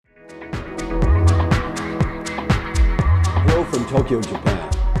Tokyo,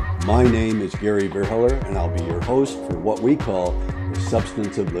 Japan. My name is Gary Verheller, and I'll be your host for what we call the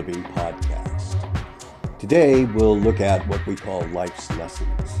Substance of Living podcast. Today, we'll look at what we call life's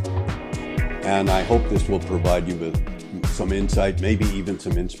lessons. And I hope this will provide you with some insight, maybe even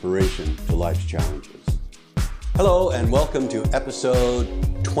some inspiration to life's challenges. Hello, and welcome to episode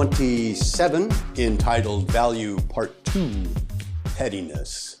 27, entitled Value Part 2,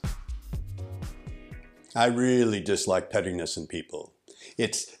 Pettiness. I really dislike pettiness in people.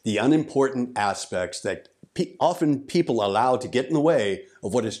 It's the unimportant aspects that often people allow to get in the way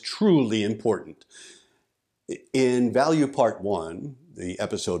of what is truly important. In Value Part 1, the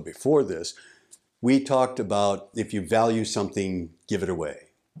episode before this, we talked about if you value something, give it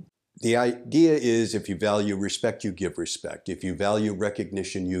away. The idea is if you value respect, you give respect. If you value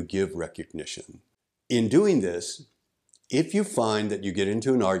recognition, you give recognition. In doing this, if you find that you get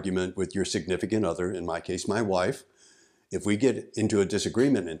into an argument with your significant other, in my case, my wife, if we get into a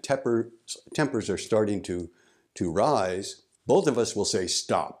disagreement and tempers are starting to rise, both of us will say,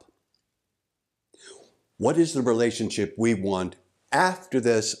 stop. What is the relationship we want after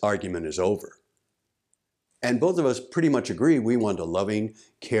this argument is over? And both of us pretty much agree we want a loving,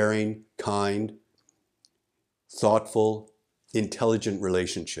 caring, kind, thoughtful, intelligent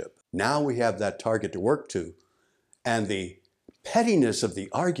relationship. Now we have that target to work to. And the pettiness of the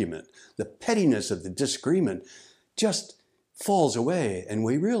argument, the pettiness of the disagreement just falls away, and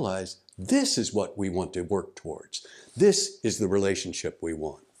we realize this is what we want to work towards. This is the relationship we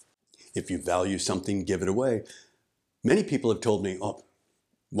want. If you value something, give it away. Many people have told me, oh,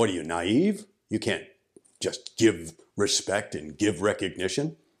 what are you, naive? You can't just give respect and give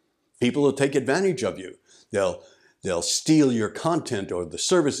recognition. People will take advantage of you. They'll steal your content or the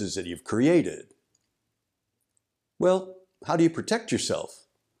services that you've created. Well, how do you protect yourself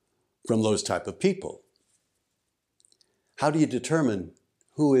from those type of people? How do you determine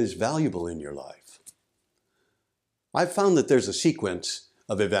who is valuable in your life? I've found that there's a sequence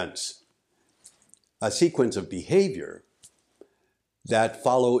of events, a sequence of behavior that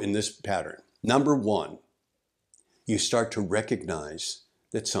follow in this pattern. Number one, you start to recognize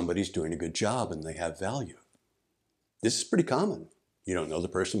that somebody's doing a good job and they have value. This is pretty common. You don't know the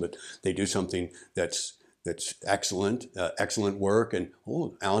person, but they do something that's excellent, excellent work, and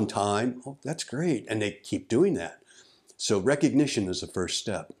on time, that's great, and they keep doing that. So recognition is the first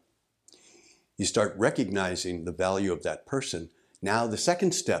step. You start recognizing the value of that person. Now the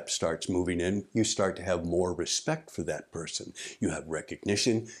second step starts moving in. You start to have more respect for that person. You have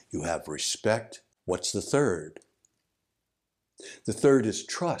recognition, you have respect. What's the third? The third is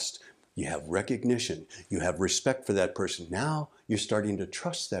trust. You have recognition, you have respect for that person. Now you're starting to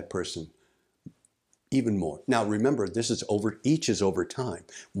trust that person even more. Now remember, each is over time.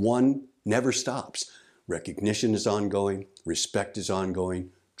 One never stops. Recognition is ongoing, respect is ongoing,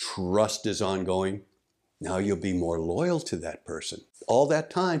 trust is ongoing. Now you'll be more loyal to that person. All that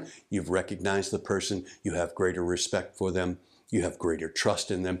time, you've recognized the person, you have greater respect for them, you have greater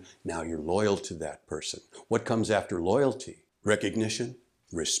trust in them. Now you're loyal to that person. What comes after loyalty? Recognition,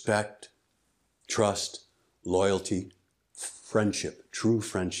 respect, trust, loyalty, friendship, true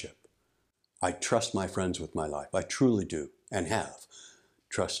friendship. I trust my friends with my life. I truly do, and have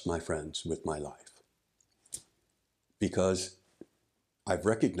trust my friends with my life. Because I've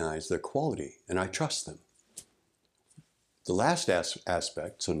recognized their quality and I trust them. The last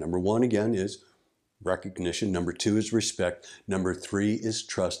aspect, so number one again is recognition. Number two is respect. Number three is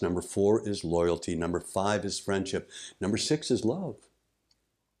trust. Number four is loyalty. Number five is friendship. Number six is love.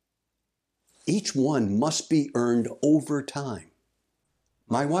 Each one must be earned over time.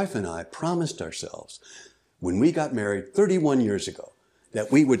 My wife and I promised ourselves when we got married 31 years ago that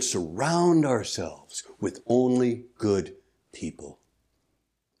we would surround ourselves with only good people.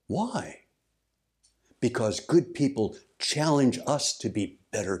 Why? Because good people challenge us to be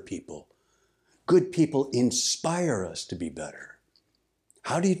better people. Good people inspire us to be better.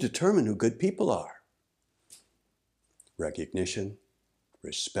 How do you determine who good people are? Recognition,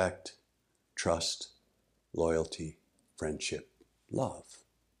 respect, trust, loyalty, friendship, love.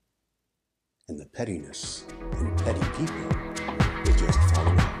 And the pettiness and petty people will just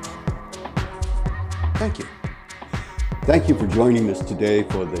follow up. Thank you. Thank you for joining us today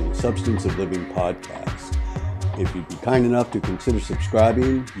for the Substance of Living podcast. If you'd be kind enough to consider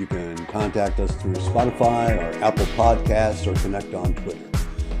subscribing, you can contact us through Spotify or Apple Podcasts or connect on Twitter.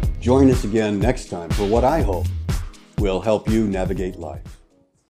 Join us again next time for what I hope will help you navigate life.